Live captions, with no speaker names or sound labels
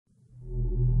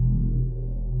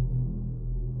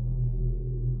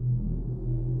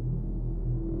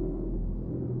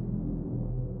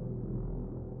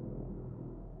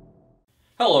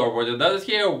Hello everybody, Daz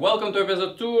here. Welcome to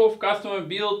episode 2 of customer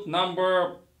build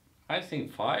number, I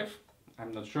think 5.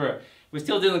 I'm not sure. We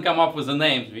still didn't come up with the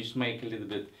names, which make a little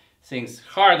bit things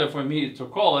harder for me to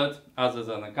call it other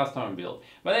than a customer build.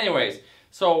 But anyways,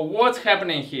 so what's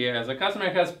happening here? The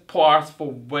customer has parts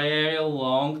for very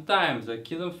long time,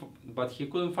 but he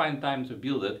couldn't find time to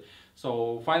build it.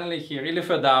 So finally he really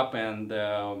fed up and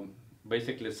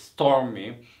basically stormed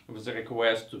me with a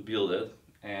request to build it.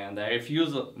 And I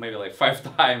refused maybe like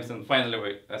 5 times, and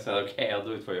finally I said, okay, I'll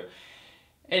do it for you.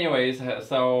 Anyways,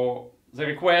 so the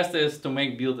request is to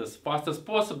make build as fast as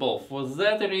possible. For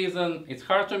that reason, it's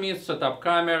hard to me to set up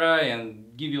camera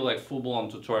and give you like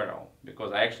full-blown tutorial,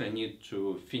 because I actually need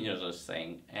to finish this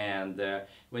thing. And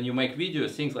when you make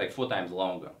videos, things like 4 times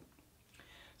longer.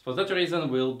 For that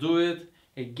reason, we'll do it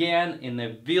again in a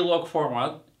vlog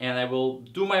format, and I will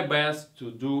do my best to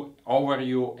do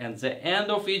overview at the end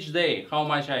of each day how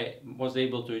much I was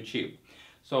able to achieve.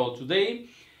 So today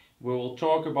we will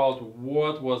talk about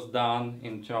what was done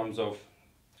in terms of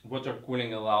water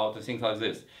cooling allowed and things like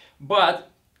this.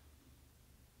 But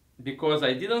because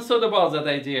I didn't thought about that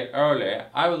idea earlier,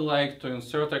 I would like to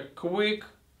insert a quick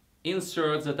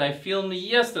insert that I filmed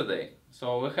yesterday.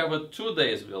 So we have a 2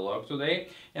 days vlog today,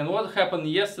 and what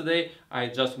happened yesterday, I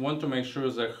just want to make sure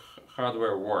the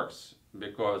hardware works,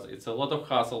 because it's a lot of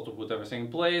hassle to put everything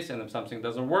in place, and if something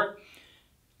doesn't work,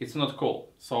 it's not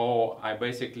cool. So I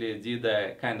basically did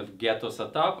a kind of ghetto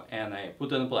setup and I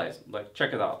put it in place. Like,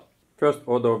 check it out. First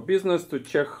order of business to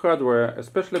check hardware,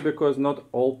 especially because not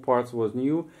all parts was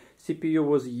new. CPU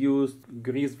was used,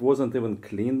 grease wasn't even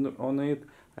cleaned on it.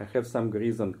 I have some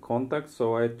grease and contacts,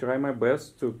 so I try my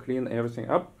best to clean everything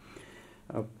up.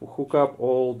 Hook up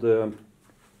all the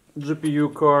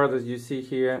GPU card as you see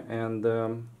here, and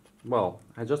well,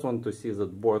 I just want to see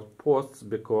that board posts,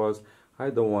 because I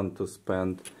don't want to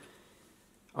spend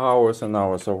hours and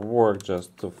hours of work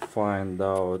just to find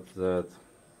out that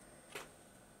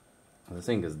the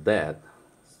thing is dead.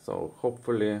 So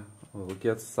hopefully we'll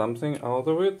get something out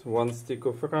of it. 1 stick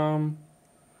of RAM,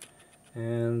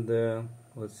 and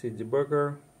let's see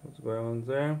debugger, what's going on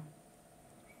there.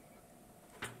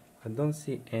 I don't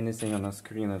see anything on the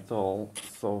screen at all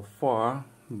so far,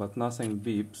 but nothing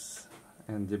beeps,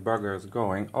 and debugger is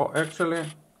going. Oh, actually,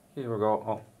 here we go.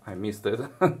 Oh, I missed it.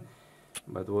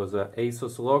 But it was an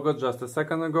ASUS logo just a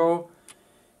second ago,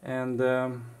 and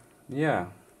yeah.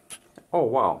 Oh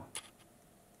wow,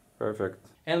 perfect.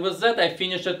 And with that I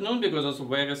finished at noon, because it was a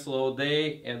very slow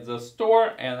day at the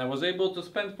store, and I was able to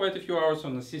spend quite a few hours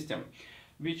on the system,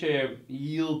 which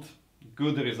yield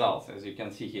good results, as you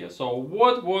can see here. So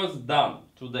what was done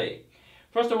today?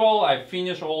 First of all, I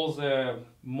finished all the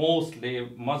mostly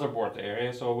motherboard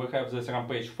area. So we have this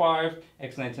Rampage 5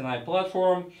 X99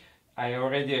 platform.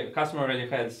 Customer already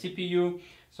had CPU,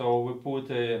 so we put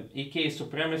EK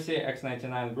Supremacy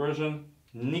X99 version,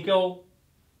 nickel,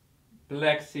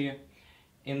 plexi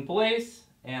in place,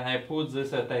 and I put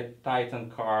this at a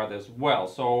Titan card as well.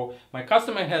 So my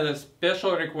customer had a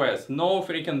special request, no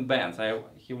freaking bands.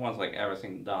 He wants like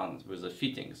everything done with the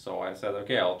fitting. So I said,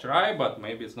 okay, I'll try, but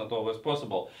maybe it's not always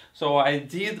possible. So I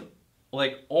did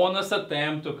like honest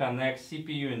attempt to connect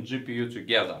CPU and GPU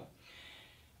together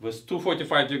with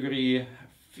 245-degree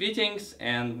fittings,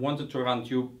 and wanted to run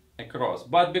tube across.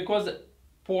 But because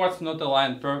ports not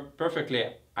aligned perfectly,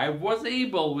 I was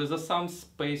able, with some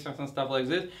spacers and stuff like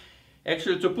this,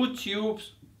 actually to put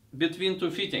tubes between 2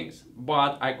 fittings,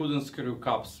 but I couldn't screw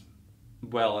cups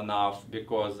well enough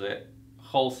because the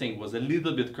whole thing was a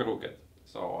little bit crooked.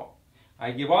 So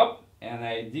I give up, and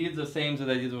I did the same that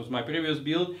I did with my previous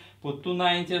build, put 2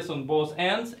 90s on both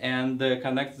ends and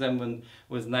connect them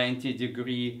with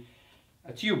 90-degree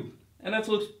tube. And that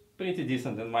looks pretty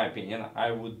decent in my opinion.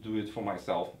 I would do it for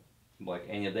myself like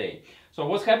any day. So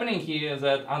what's happening here is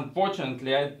that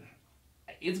unfortunately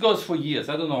it goes for years.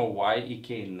 I don't know why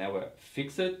EK never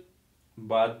fixed it,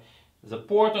 but the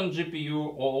port on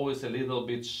GPU always a little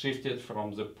bit shifted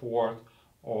from the port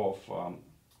of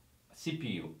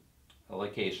CPU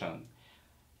location,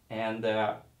 and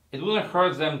it wouldn't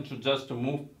hurt them to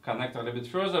move connector a little bit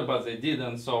further, but they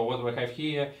didn't. So what we have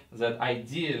here is that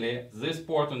ideally this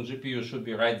port on GPU should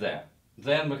be right there.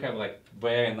 Then we have like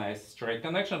very nice straight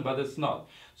connection, but it's not.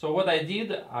 So what I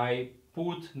did, I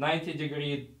put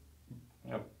 90-degree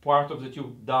part of the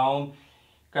tube down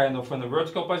kind of in a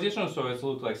vertical position, so it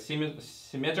looks like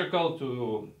symmetrical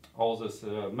to all this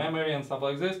memory and stuff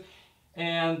like this,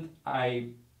 and I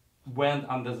went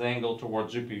under the angle toward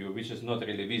GPU, which is not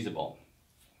really visible,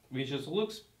 which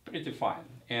looks pretty fine.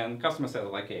 And customer said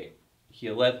like, hey, he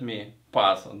let me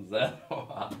pass on that.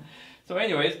 So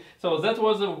anyways, so that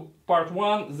was part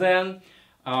 1. Then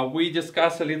We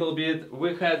discussed a little bit.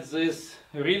 We had this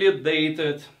really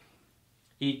dated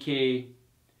EK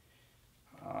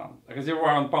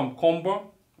reservoir and pump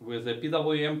combo with a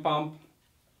PWM pump,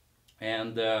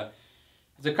 and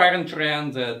the current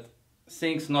trend that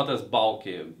things not as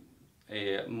bulky.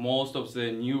 Most of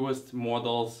the newest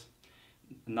models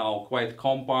now quite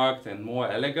compact and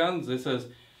more elegant. This is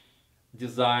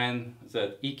design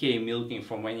that EK milking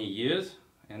for many years,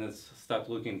 and it's start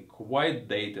looking quite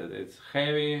dated. It's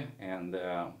heavy, and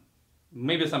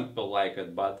maybe some people like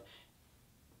it, but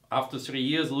after 3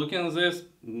 years looking at this,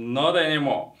 not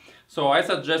anymore. So I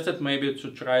suggested maybe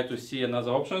to try to see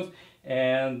another options,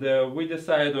 and we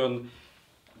decided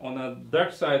on a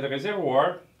dark side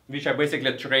reservoir, which I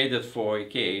basically traded for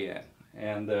EK,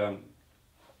 and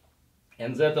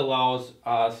that allows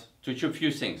us to achieve a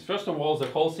few things. First of all, the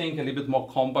whole thing a little bit more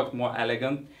compact, more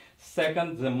elegant.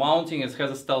 Second, the mounting, it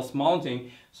has a stealth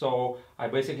mounting, so I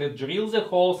basically drilled the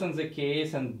holes in the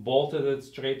case and bolted it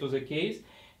straight to the case,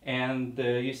 and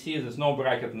you see there's no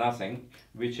bracket, nothing,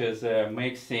 which is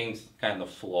makes things kind of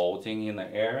floating in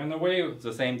the air in a way. At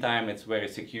the same time, it's very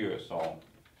secure, so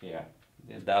yeah,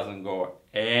 it doesn't go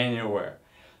anywhere.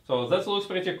 So that looks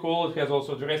pretty cool. It has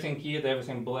also dressing kit,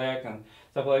 everything black and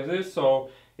stuff like this. So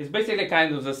it's basically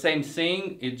kind of the same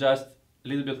thing, it's just a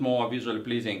little bit more visually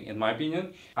pleasing in my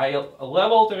opinion. I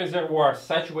leveled the reservoir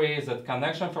such way that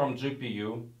connection from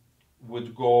GPU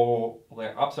would go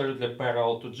like absolutely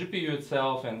parallel to GPU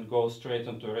itself and go straight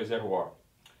into reservoir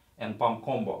and pump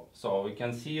combo. So we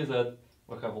can see that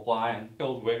we have line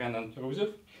filled very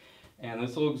unintrusive, and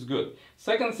this looks good.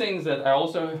 Second thing is that I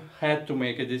also had to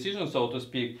make a decision, so to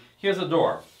speak. Here's a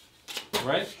door,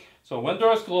 right? So when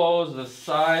door is closed, the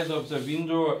size of the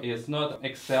window is not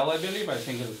XL, I believe. I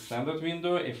think it's a standard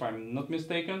window, if I'm not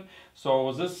mistaken.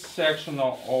 So this section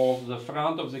of the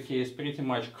front of the case pretty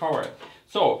much covered.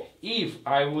 So if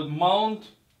I would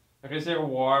mount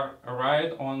reservoir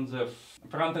right on the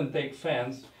front intake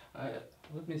fans,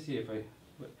 let me see if I...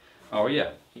 Oh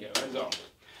yeah, here I go.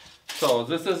 So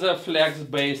this is a flex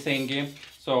base thingy.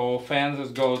 So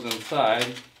fans goes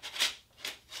inside,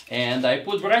 and I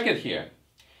put bracket here.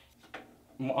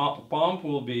 Pump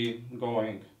will be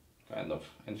going kind of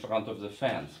in front of the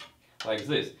fans like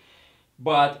this,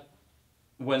 but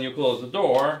when you close the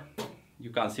door you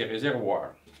can't see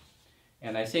reservoir,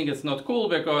 and I think it's not cool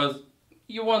because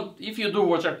you want, if you do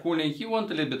water cooling, you want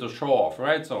a little bit to show off,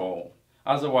 right? So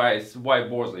otherwise why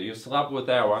bother? You slap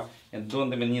whatever and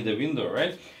don't even need a window,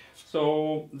 right?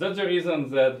 So that's the reason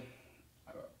that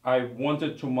I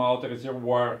wanted to mount a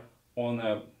reservoir on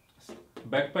a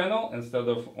back panel instead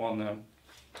of on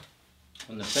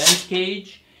the fence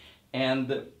cage,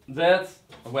 and that's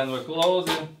when we close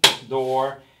the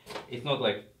door, it's not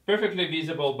like perfectly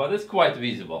visible, but it's quite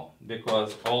visible,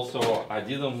 because also I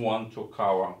didn't want to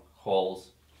cover holes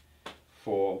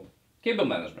for cable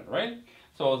management, right?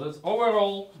 So this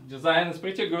overall design is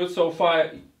pretty good so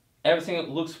far. Everything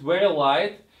looks very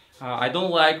light. I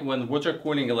don't like when water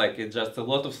cooling, like it's just a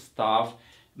lot of stuff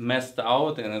messed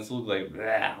out and it looks like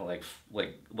bleh,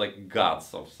 like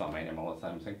guts of some animal or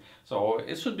something. So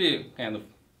it should be kind of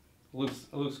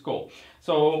looks cool.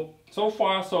 So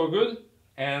far so good.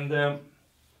 And the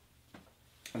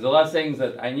last thing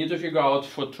that I need to figure out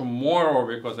for tomorrow,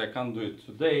 because I can't do it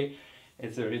today,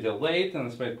 it's already late and I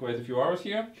spent quite a few hours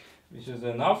here, which is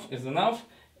enough.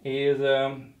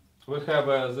 We have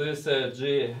this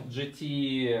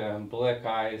GT Black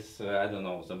Ice, I don't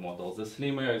know the model, the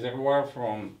slim reservoir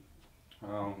from,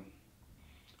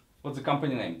 what's the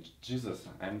company name? Jesus,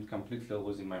 I'm completely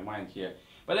losing my mind here.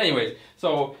 But anyways,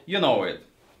 so you know it,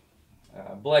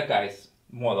 Black Ice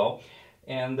model.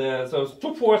 And so it's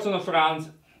 2 ports on the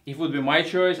front. If it would be my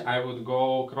choice, I would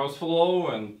go cross flow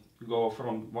and go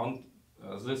from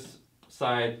this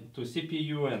side to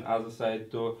CPU and other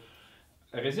side to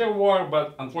reservoir,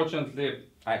 but unfortunately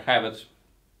I have it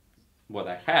what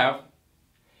I have,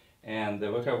 and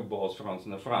we have both fronts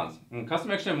in the front. And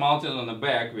custom actually mounted on the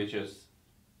back, which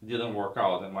didn't work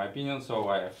out in my opinion, so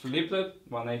I flipped it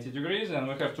 180 degrees and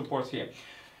we have 2 ports here.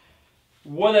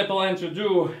 What I plan to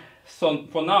do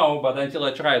for now, but until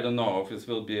I try, I don't know if it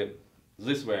will be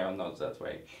this way or not that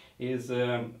way, is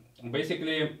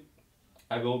basically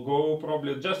I will go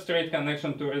probably just straight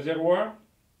connection to reservoir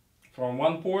from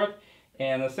one port,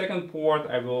 and the second port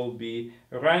I will be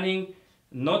running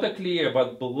not a clear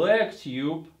but black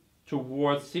tube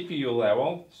towards CPU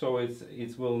level, so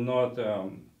it will not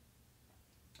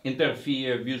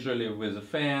interfere visually with the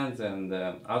fans and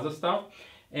other stuff.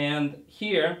 And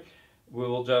here we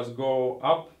will just go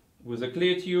up with a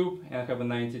clear tube and have a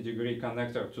 90-degree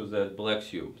connector to that black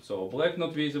tube. So black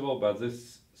not visible, but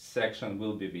this section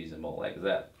will be visible like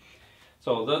that.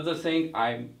 So that's the thing.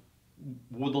 I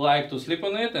would like to sleep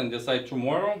on it and decide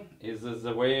tomorrow is this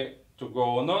the way to go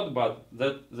or not, but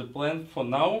that's the plan for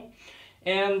now.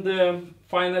 And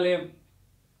finally,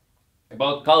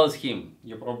 about color scheme,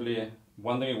 you're probably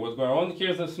wondering what's going on.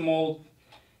 Here's a small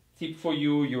tip for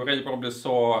you. You already probably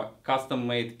saw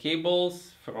custom-made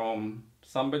cables from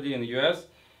somebody in the US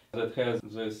that has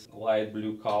this light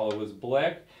blue color with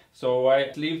black. So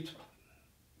I sleeved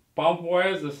pump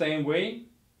wires the same way,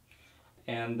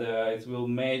 and it will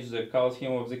match the color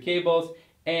scheme of the cables.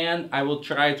 And I will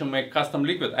try to make custom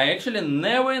liquid. I actually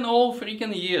never in all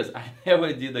freaking years, I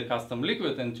never did a custom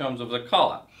liquid in terms of the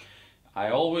color. I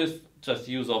always just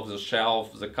use off the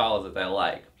shelf the color that I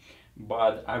like.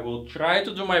 But I will try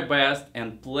to do my best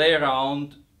and play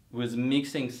around with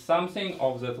mixing something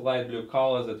of that light blue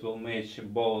color that will match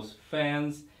both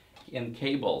fans and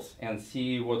cables and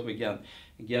see what we can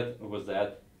get with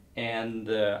that. And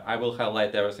I will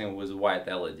highlight everything with white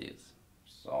LEDs.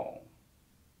 So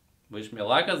wish me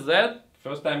luck at that.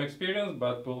 First time experience,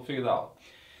 but we'll figure it out.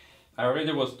 I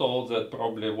already was told that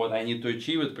probably what I need to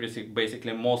achieve is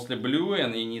basically mostly blue,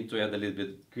 and you need to add a little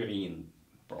bit green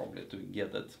probably to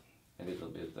get it a little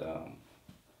bit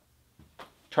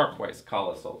turquoise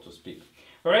color, so to speak.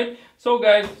 Alright, so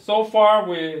guys, so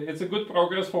far it's a good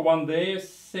progress for one day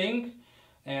thing,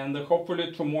 and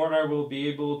hopefully tomorrow I will be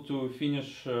able to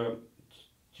finish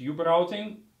tube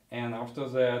routing, and after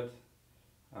that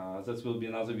that will be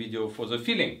another video for the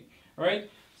filling. Alright,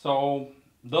 so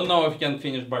don't know if you can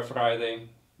finish by Friday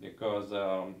because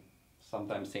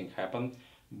sometimes things happen,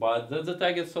 but that's the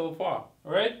target so far.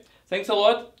 Alright, thanks a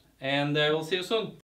lot, and I will see you soon.